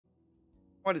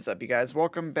What is up, you guys?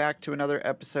 Welcome back to another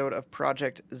episode of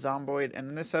Project Zomboid, and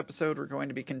in this episode we're going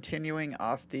to be continuing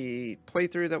off the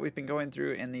playthrough that we've been going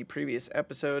through in the previous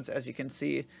episodes. As you can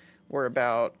see, we're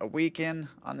about a week in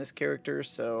on this character,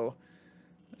 so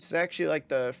this is actually like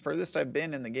the furthest I've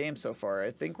been in the game so far. I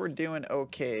think we're doing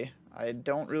okay. I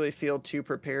don't really feel too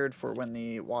prepared for when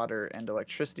the water and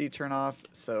electricity turn off,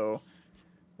 so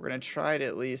we're going to try to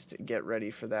at least get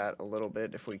ready for that a little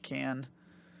bit if we can.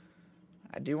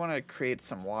 I do want to create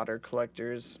some water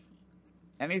collectors.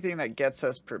 Anything that gets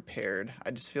us prepared.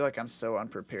 I just feel like I'm so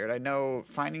unprepared. I know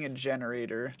finding a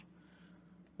generator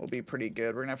will be pretty good.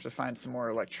 We're going to have to find some more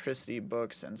electricity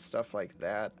books and stuff like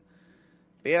that.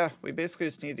 But yeah, we basically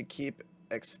just need to keep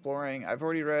exploring. I've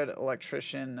already read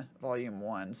Electrician Volume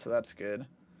 1, so that's good.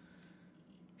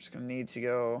 Just going to need to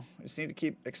go. I just need to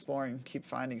keep exploring, keep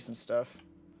finding some stuff.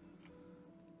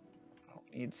 I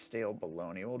don't need stale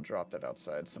bologna. We'll drop that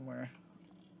outside somewhere.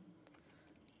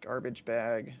 Garbage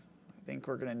bag. I think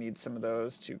we're going to need some of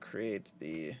those to create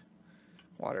the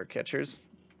water catchers.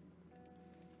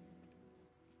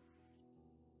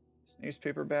 This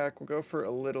newspaper back. We'll go for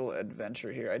a little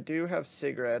adventure here. I do have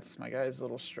cigarettes. My guy's a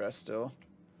little stressed still.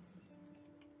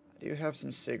 I do have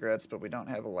some cigarettes, but we don't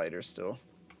have a lighter still.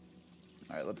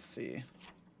 Alright, let's see.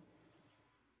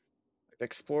 I've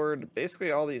explored basically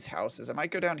all these houses. I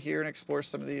might go down here and explore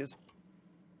some of these.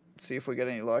 See if we get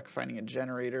any luck finding a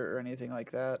generator or anything like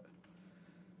that.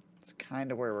 It's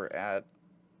kind of where we're at.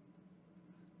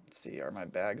 Let's see, are my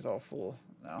bags all full?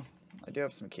 No. I do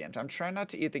have some canned. I'm trying not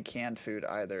to eat the canned food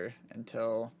either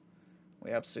until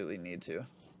we absolutely need to.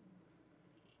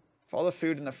 If all the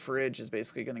food in the fridge is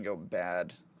basically going to go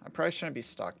bad, I probably shouldn't be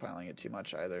stockpiling it too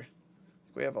much either.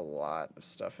 We have a lot of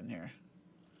stuff in here.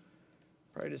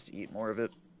 Probably just eat more of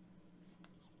it.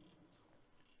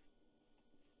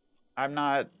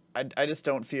 I just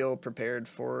don't feel prepared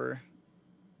for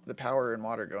the power and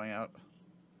water going out.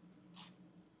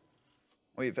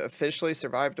 We've officially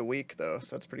survived a week, though,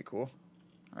 so that's pretty cool.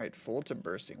 Alright, full to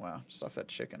bursting. Wow, just off that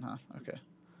chicken, huh? Okay.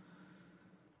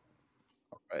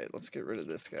 Alright, let's get rid of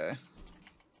this guy.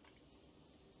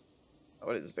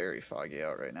 Oh, it is very foggy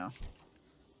out right now.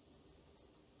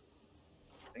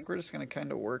 I think we're just going to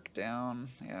kind of work down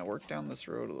this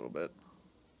road a little bit.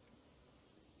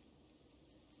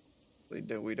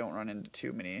 We don't run into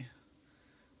too many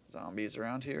zombies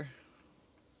around here.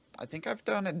 I think I've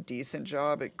done a decent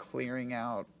job at clearing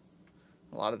out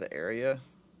a lot of the area.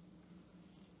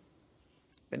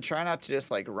 Been trying not to just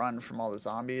like run from all the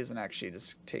zombies and actually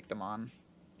just take them on.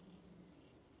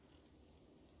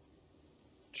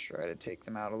 Try to take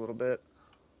them out a little bit.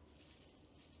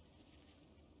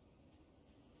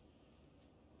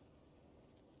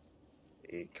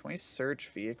 Hey, can we search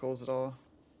vehicles at all?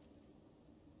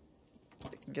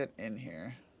 I can get in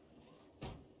here.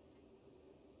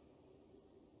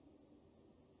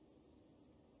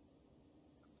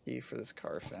 Key for this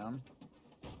car found.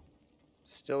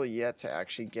 Still yet to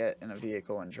actually get in a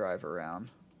vehicle and drive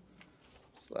around.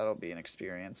 So that'll be an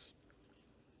experience.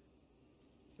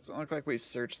 Doesn't look like we've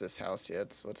searched this house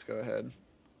yet, so let's go ahead.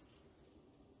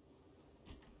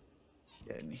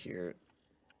 Get in here.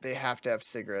 They have to have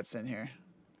cigarettes in here.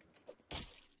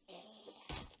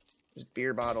 There's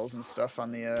beer bottles and stuff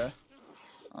on the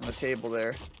table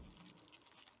there.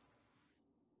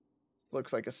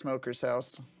 Looks like a smoker's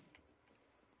house.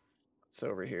 What's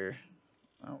over here?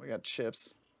 Oh, we got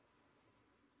chips.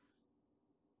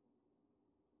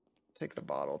 Take the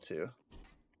bottle too.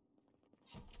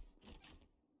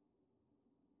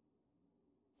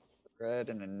 Thread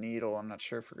and a needle. I'm not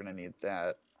sure if we're gonna need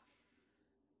that.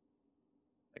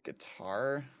 A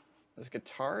guitar. This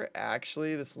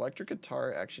electric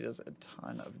guitar actually does a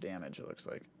ton of damage, it looks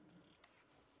like.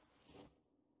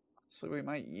 So we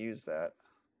might use that.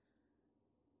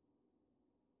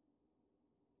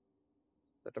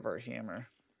 Instead of our hammer.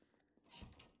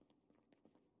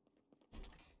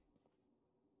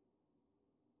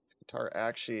 Guitar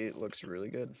actually looks really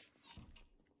good.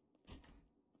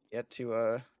 Yet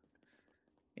to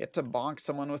bonk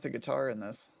someone with a guitar in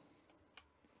this.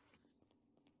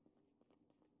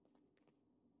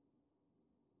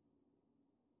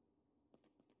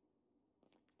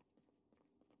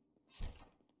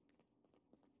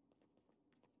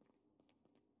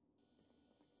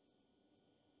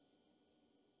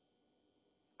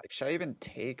 Like, should I even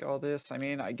take all this? I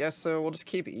mean, I guess so. We'll just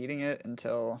keep eating it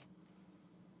until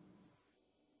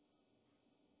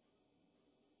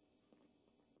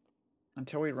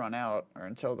we run out, or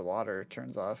until the water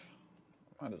turns off.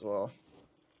 Might as well.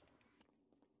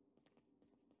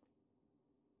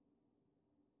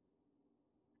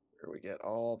 Here we get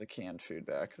all the canned food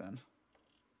back then.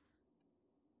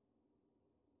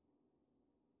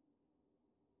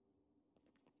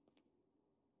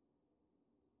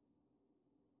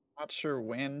 Not sure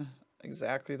when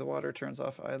exactly the water turns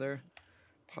off either.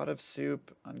 Pot of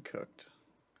soup, uncooked.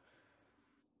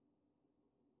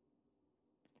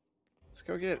 Let's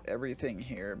go get everything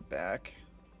here back.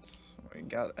 So we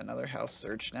got another house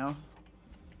search now.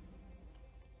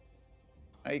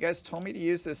 Now, you guys told me to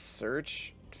use this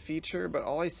search feature, but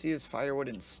all I see is firewood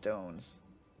and stones.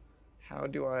 How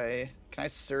do I... Can I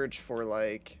search for,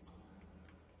 like,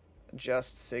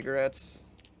 just cigarettes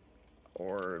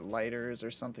or lighters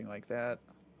or something like that?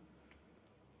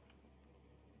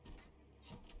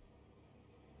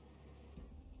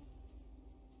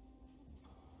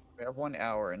 We have 1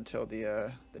 hour until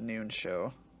the noon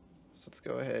show. So let's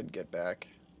go ahead, get back.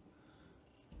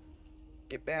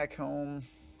 Get back home.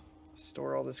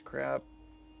 Store all this crap.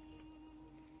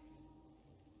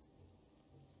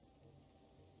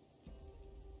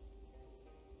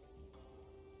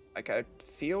 Like, I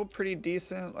feel pretty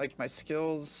decent. Like, my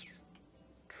skills...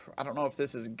 I don't know if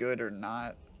this is good or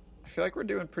not. I feel like we're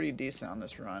doing pretty decent on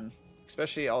this run.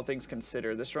 Especially all things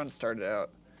considered. This run started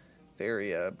out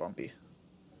very bumpy.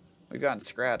 We've gotten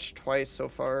scratched twice so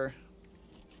far.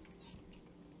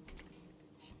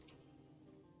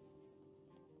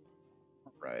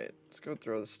 Alright, let's go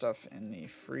throw the stuff in the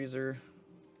freezer.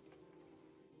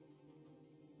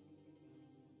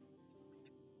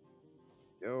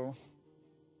 Go.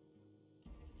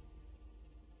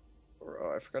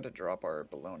 Oh, I forgot to drop our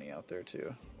bologna out there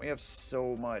too. We have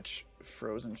so much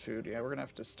frozen food. Yeah, we're gonna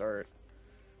have to start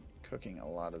cooking a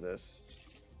lot of this.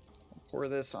 Pour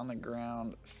this on the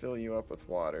ground, fill you up with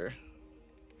water.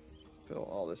 Fill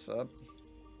all this up.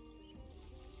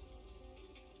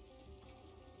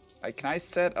 Can I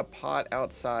set a pot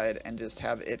outside and just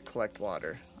have it collect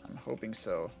water? I'm hoping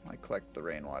so. I collect the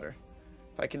rainwater.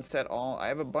 If I can set all... I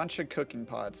have a bunch of cooking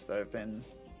pots that I've been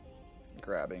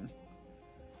grabbing.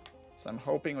 So I'm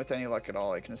hoping with any luck at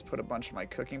all, I can just put a bunch of my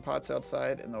cooking pots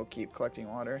outside and they'll keep collecting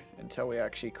water until we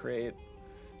actually create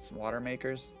some water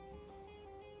makers.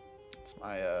 It's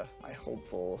my my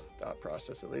hopeful thought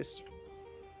process, at least.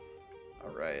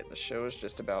 Alright, the show is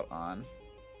just about on.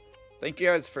 Thank you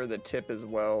guys for the tip as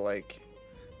well. Like,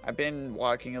 I've been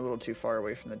walking a little too far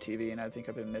away from the TV, and I think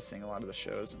I've been missing a lot of the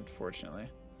shows, unfortunately.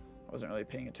 I wasn't really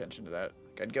paying attention to that.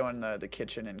 I'd go in the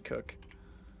kitchen and cook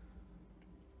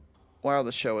while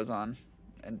the show was on,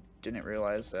 and didn't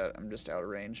realize that I'm just out of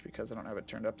range because I don't have it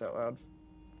turned up that loud.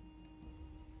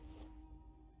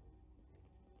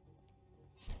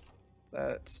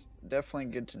 That's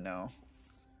definitely good to know.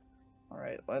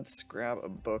 Alright, let's grab a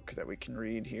book that we can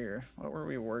read here. What were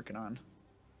we working on?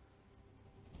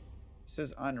 This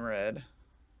is unread.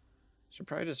 Should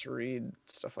probably just read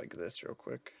stuff like this real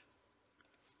quick.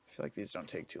 I feel like these don't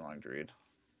take too long to read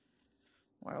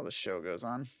while the show goes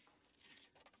on.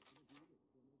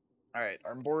 Alright,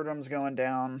 our boredom's going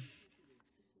down.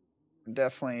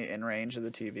 Definitely in range of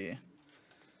the TV.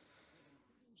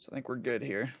 So I think we're good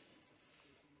here.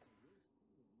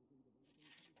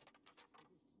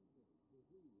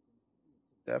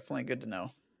 Definitely good to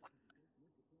know.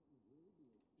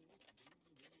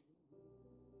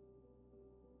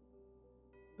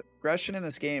 The progression in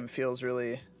this game feels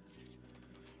really...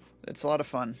 It's a lot of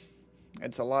fun.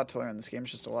 It's a lot to learn. This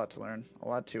game's just a lot to learn. A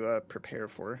lot to prepare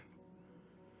for.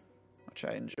 Which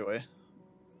I enjoy.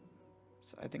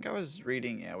 So I think I was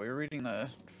reading... Yeah, we were reading the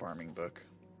farming book.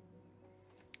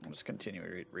 I'll just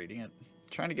continue reading it.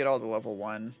 Trying to get all the level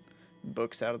 1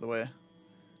 books out of the way.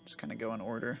 Just kind of go in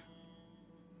order.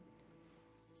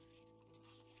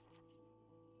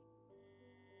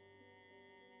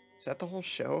 Is that the whole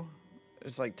show?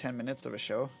 It's like 10 minutes of a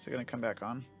show. Is it going to come back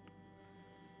on?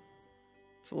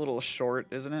 It's a little short,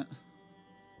 isn't it?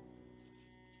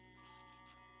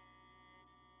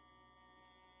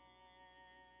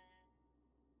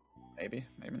 Maybe,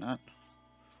 maybe not.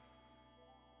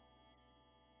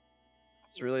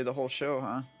 It's really the whole show,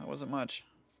 huh? That wasn't much.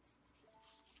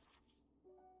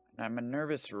 I'm a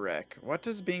nervous wreck. What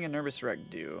does being a nervous wreck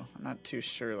do? I'm not too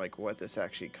sure, like, what this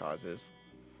actually causes.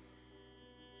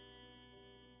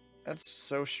 That's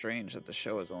so strange that the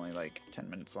show is only, like, 10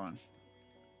 minutes long.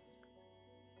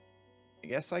 I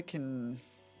guess I can...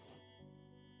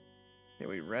 Yeah,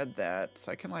 we read that.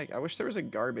 So I can, like... I wish there was a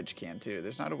garbage can, too.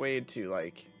 There's not a way to,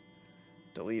 like,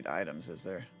 delete items, is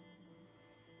there?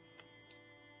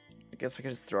 I guess I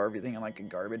could just throw everything in, like, a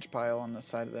garbage pile on the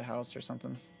side of the house or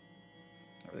something.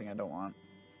 Everything I don't want.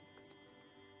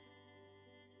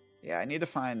 Yeah, I need to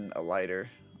find a lighter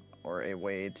or a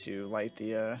way to light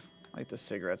the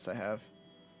cigarettes I have.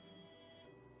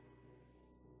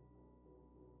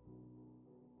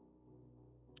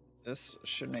 This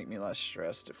should make me less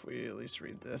stressed if we at least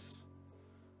read this.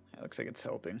 Yeah, it looks like it's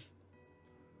helping.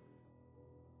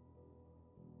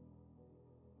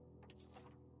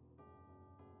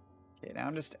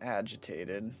 Town just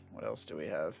agitated. What else do we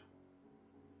have?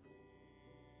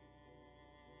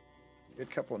 Good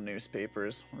couple of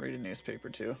newspapers. We'll read a newspaper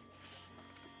too.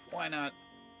 Why not?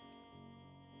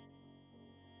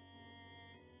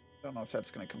 Don't know if that's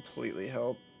going to completely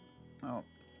help. Oh.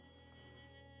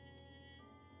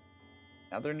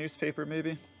 Another newspaper,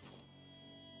 maybe?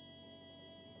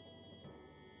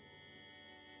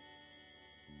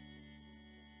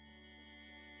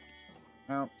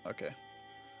 Oh, okay.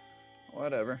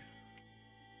 Whatever.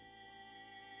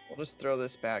 We'll just throw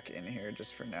this back in here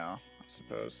just for now, I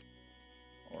suppose.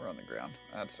 Or on the ground.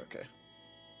 That's okay.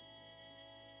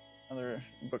 Another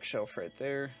bookshelf right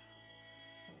there.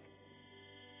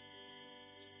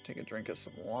 Take a drink of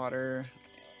some water.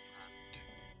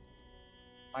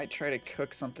 Might try to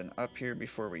cook something up here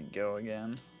before we go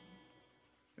again.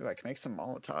 Ooh, I can make some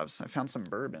Molotovs. I found some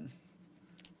bourbon.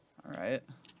 Alright.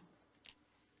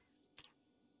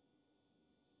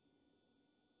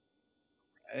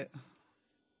 Alright.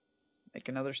 Make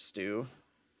another stew.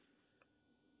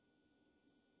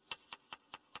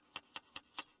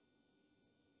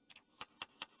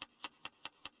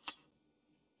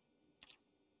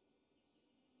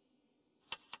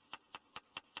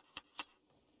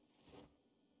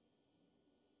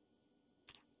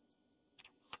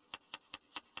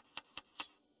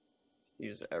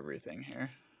 Use everything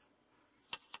here.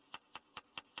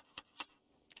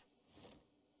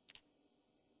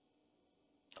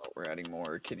 Oh, we're adding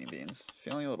more kidney beans.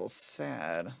 Feeling a little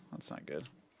sad. That's not good.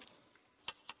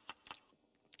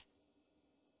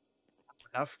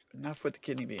 Enough with the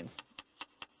kidney beans.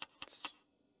 Let's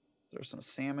throw some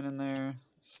salmon in there.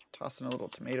 Just toss in a little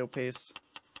tomato paste.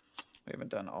 We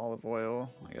haven't done olive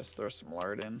oil. I guess throw some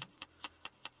lard in.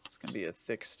 It's gonna be a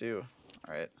thick stew.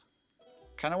 All right.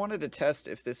 Kind of wanted to test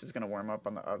if this is going to warm up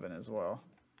on the oven as well.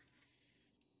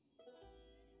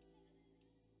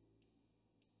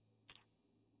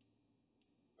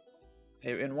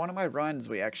 In one of my runs,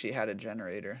 we actually had a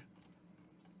generator.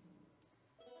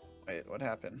 Wait, what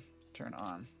happened? Turn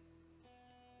on.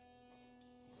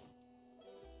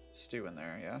 Stew in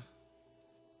there, yeah.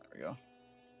 There we go.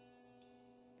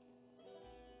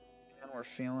 And we're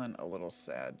feeling a little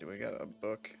sad. Do we got a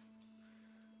book?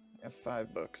 We have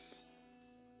 5 books.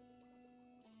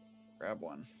 Grab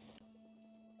one.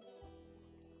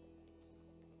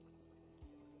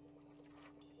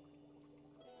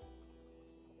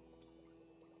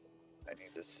 I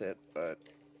need to sit, but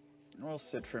we'll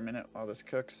sit for a minute while this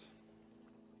cooks.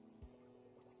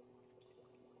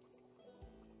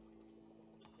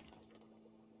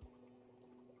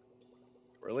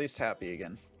 We're at least happy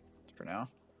again for now.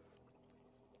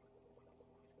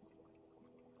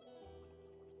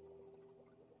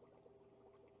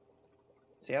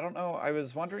 See, I don't know. I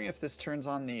was wondering if this turns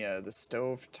on the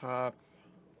stove top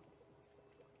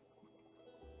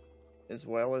as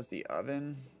well as the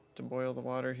oven to boil the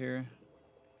water here.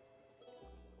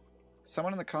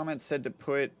 Someone in the comments said to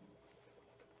put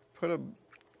a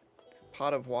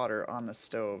pot of water on the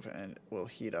stove and it will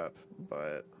heat up,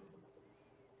 but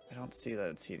I don't see that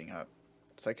it's heating up.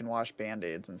 So I can wash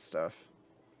band-aids and stuff.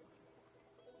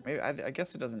 Maybe I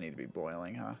guess it doesn't need to be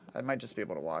boiling, huh? I might just be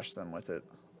able to wash them with it.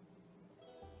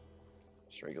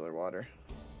 Just regular water.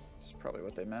 That's probably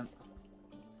what they meant.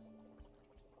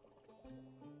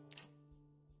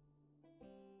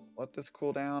 Let this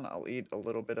cool down. I'll eat a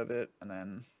little bit of it and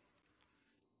then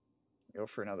go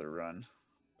for another run.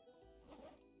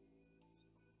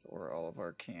 Store all of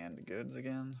our canned goods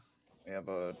again. We have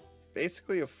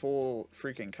basically a full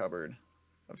freaking cupboard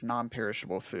of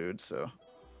non-perishable food, so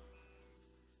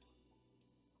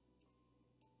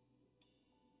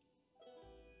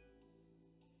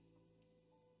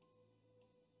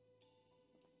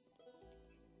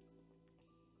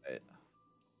right.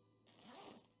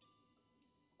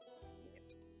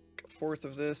 A fourth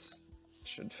of this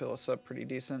should fill us up pretty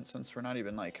decent since we're not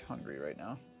even like hungry right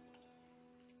now.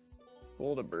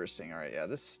 Full to bursting. All right, yeah,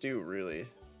 this stew really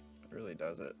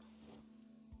does it.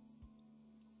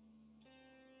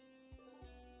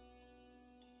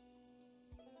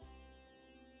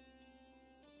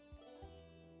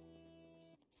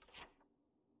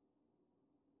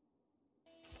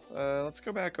 Let's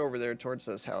go back over there towards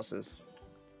those houses.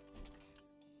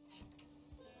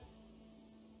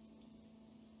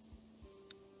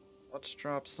 Let's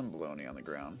drop some bologna on the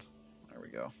ground. There we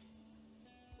go.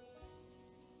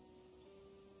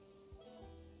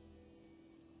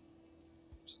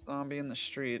 Zombie in the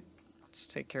street. Let's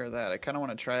take care of that. I kind of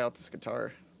want to try out this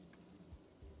guitar.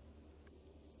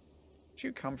 Where'd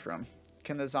you come from?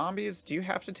 Can the zombies, do you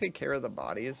have to take care of the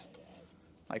bodies?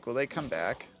 Like, will they come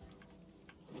back?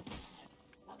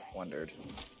 Wondered.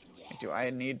 Do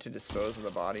I need to dispose of the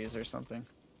bodies or something?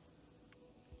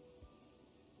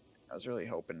 I was really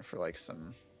hoping for like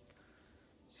some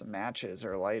matches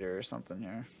or a lighter or something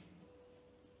here.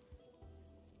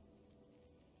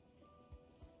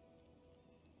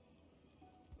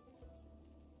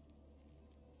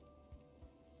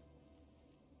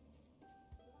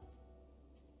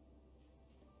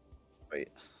 Wait.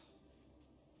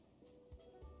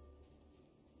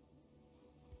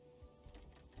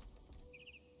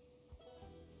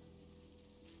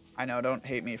 I know, don't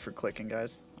hate me for clicking,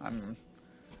 guys. I'm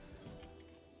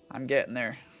getting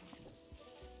there.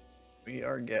 We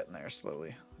are getting there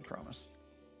slowly, I promise.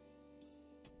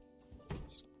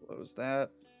 Let's close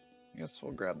that. I guess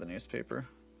we'll grab the newspaper.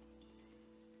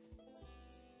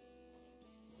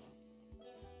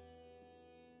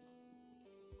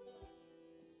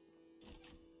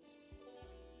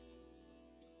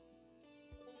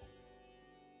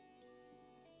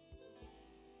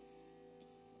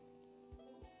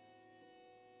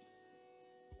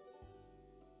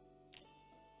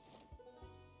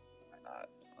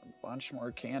 A bunch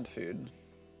more canned food.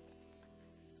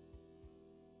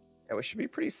 Yeah, we should be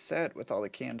pretty set with all the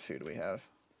canned food we have.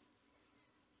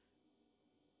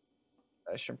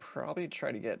 I should probably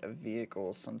try to get a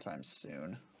vehicle sometime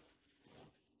soon.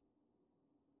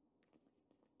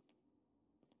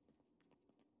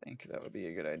 I think that would be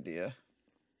a good idea.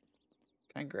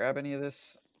 Can I grab any of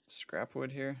this scrap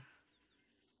wood here?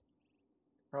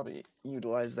 Probably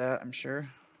utilize that, I'm sure.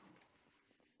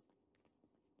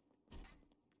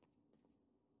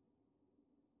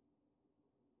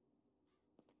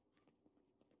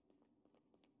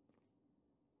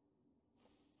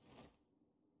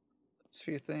 Those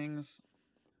few things.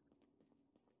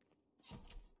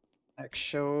 Next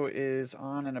show is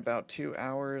on in about 2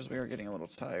 hours. We are getting a little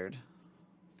tired.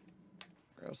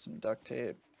 Grab some duct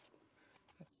tape.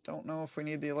 I don't know if we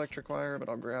need the electric wire, but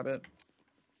I'll grab it.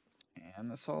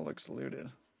 And this all looks looted.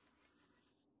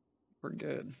 We're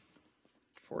good.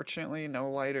 Fortunately, no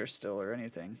lighter still or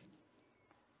anything.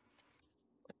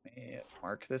 Let me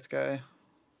mark this guy.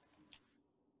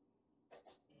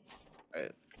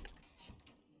 Right.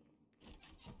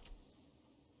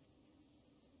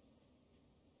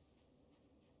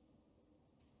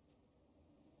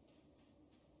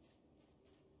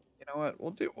 You know what?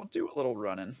 We'll do a little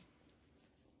running.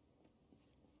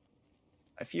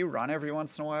 If you run every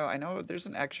once in a while, I know there's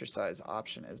an exercise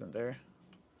option, isn't there?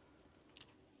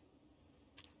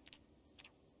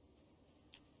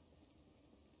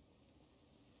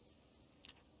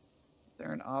 Is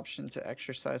there an option to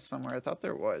exercise somewhere? I thought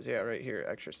there was. Yeah, right here,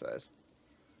 exercise.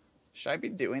 Should I be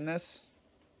doing this?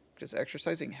 Does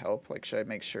exercising help? Like, should I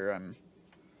make sure I'm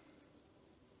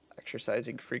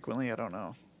exercising frequently? I don't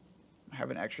know. I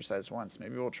haven't exercised once.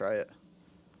 Maybe we'll try it.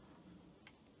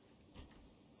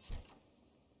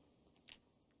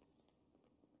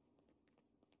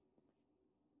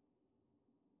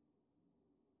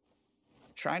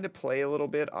 I'm trying to play a little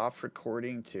bit off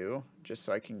recording too, just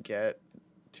so I can get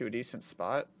to a decent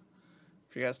spot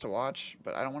for you guys to watch,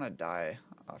 but I don't want to die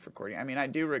off recording. I mean, I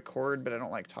do record, but I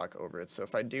don't like talk over it, so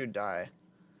if I do die,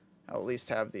 I'll at least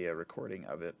have the recording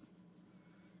of it,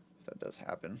 if that does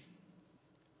happen.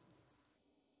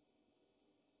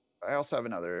 I also have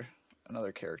another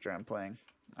character I'm playing.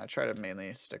 I try to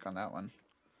mainly stick on that one.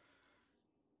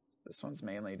 This one's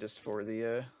mainly just for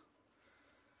the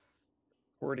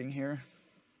recording here.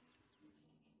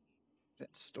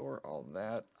 Didn't store all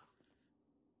that.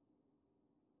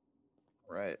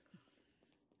 Right.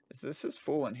 This is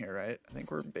full in here, right? I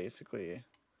think we're basically,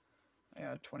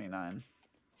 yeah, 29.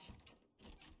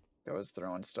 I was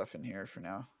throwing stuff in here for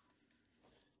now.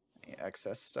 Any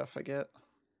excess stuff I get.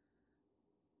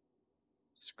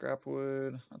 Scrap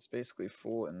wood, that's basically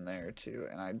full in there too.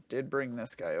 And I did bring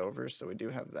this guy over, so we do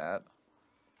have that.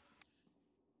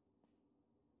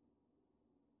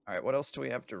 Alright, what else do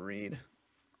we have to read?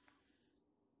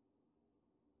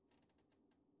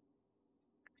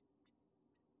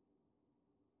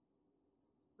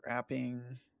 Wrapping.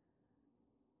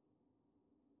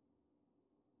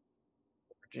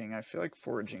 Foraging. I feel like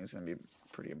foraging is going to be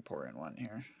a pretty important one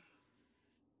here.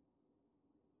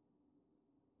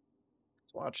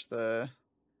 Let's watch the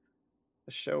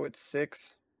show at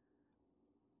 6.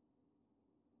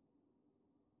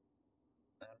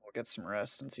 And we'll get some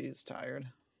rest since he's tired.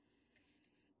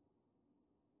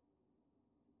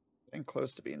 Getting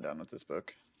close to being done with this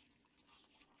book.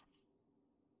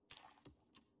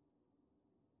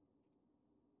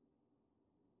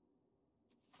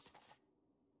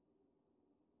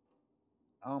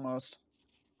 Almost.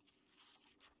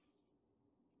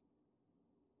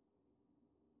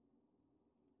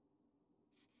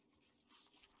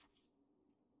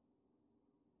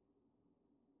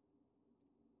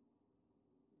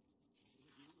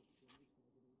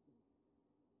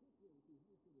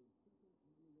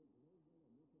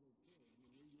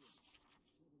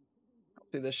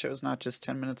 See, this show's not just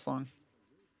 10 minutes long.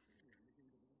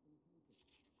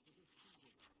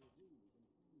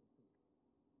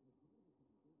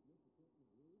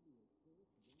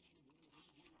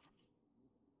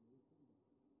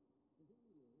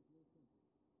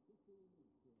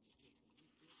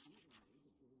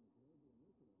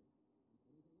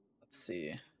 Let's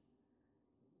see.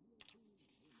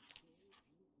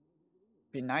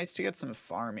 Be nice to get some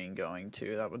farming going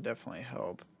too. That would definitely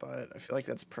help, but I feel like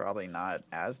that's probably not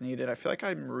as needed. I feel like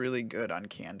I'm really good on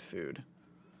canned food.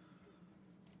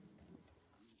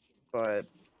 But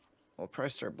we'll probably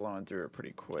start blowing through it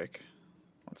pretty quick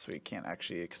once we can't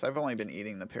actually, because I've only been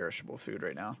eating the perishable food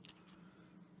right now.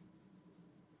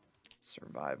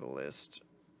 Survivalist.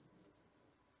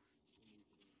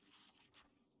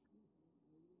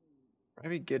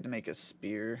 Probably good to make a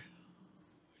spear.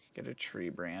 Get a tree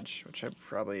branch, which I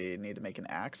probably need to make an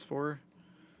axe for.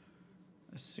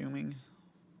 Assuming.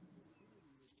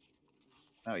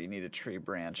 Oh, you need a tree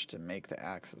branch to make the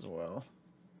axe as well.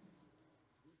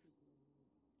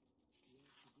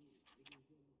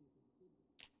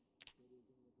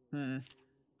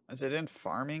 Is it in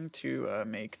farming to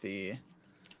make the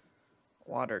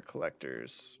water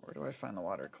collectors? Where do I find the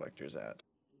water collectors at?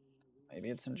 Maybe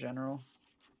it's in general.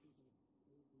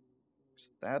 So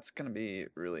that's going to be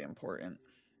really important.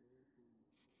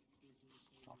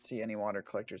 I don't see any water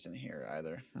collectors in here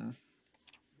either.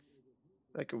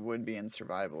 Like it would be in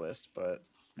survivalist, but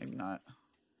maybe not.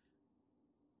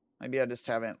 Maybe I just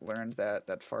haven't learned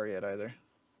that far yet either.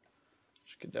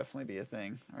 Which could definitely be a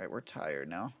thing. Alright, we're tired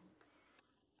now.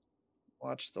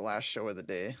 Watch the last show of the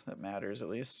day. That matters at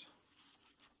least.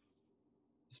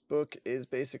 This book is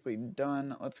basically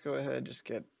done. Let's go ahead just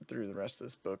get through the rest of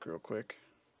this book real quick.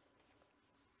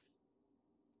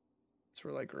 So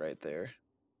we're like right there.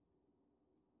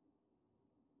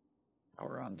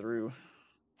 Power on through.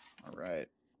 Alright.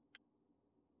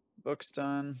 Book's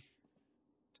done.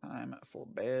 Time for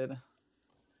bed.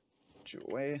 Put you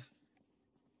away.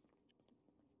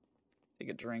 Take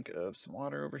a drink of some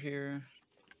water over here.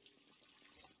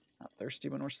 Not thirsty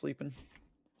when we're sleeping.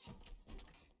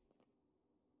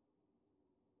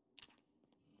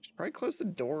 Should probably close the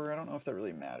door. I don't know if that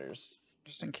really matters.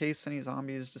 Just in case any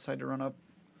zombies decide to run up,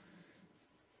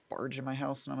 barge in my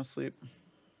house and I'm asleep.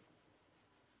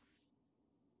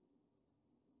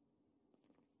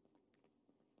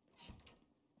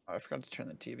 Oh, I forgot to turn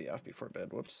the TV off before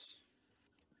bed. Whoops.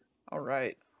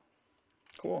 Alright.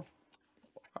 Cool.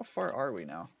 How far are we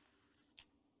now?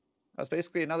 That's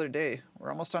basically another day.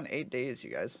 We're almost on 8 days,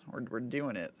 you guys. We're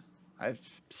doing it. I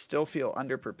still feel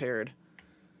underprepared.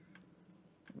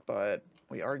 But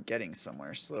we are getting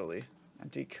somewhere slowly.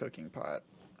 Empty cooking pot.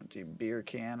 Empty beer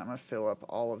can. I'm going to fill up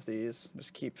all of these.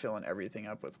 Just keep filling everything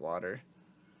up with water.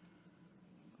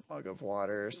 Mug of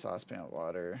water. Saucepan of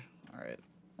water. Alright.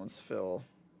 Let's fill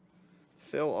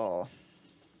all.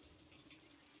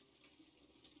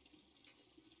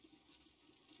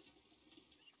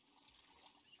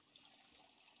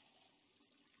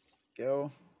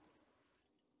 Go.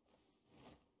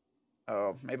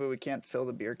 Oh, maybe we can't fill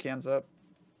the beer cans up.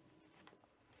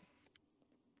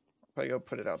 Probably go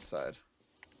put it outside.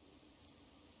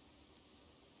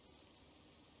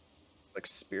 Like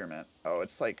spearmint. Oh,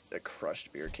 it's like a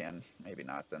crushed beer can. Maybe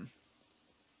not then.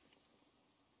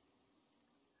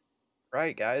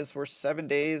 Right, guys, we're 7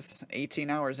 days, 18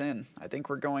 hours in. I think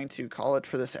we're going to call it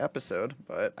for this episode,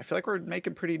 but I feel like we're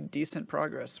making pretty decent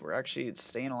progress. We're actually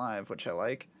staying alive, which I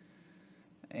like,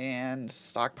 and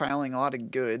stockpiling a lot of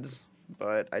goods,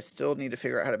 but I still need to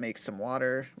figure out how to make some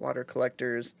water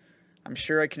collectors. I'm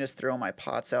sure I can just throw my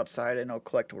pots outside and it'll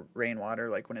collect rainwater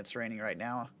like when it's raining right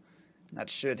now. That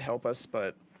should help us,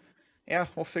 but yeah,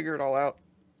 we'll figure it all out.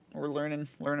 We're learning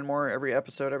more every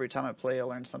episode. Every time I play, I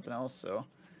learn something else, so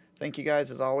thank you guys,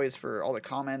 as always, for all the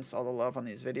comments, all the love on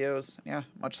these videos. Yeah,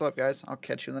 much love, guys. I'll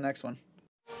catch you in the next one.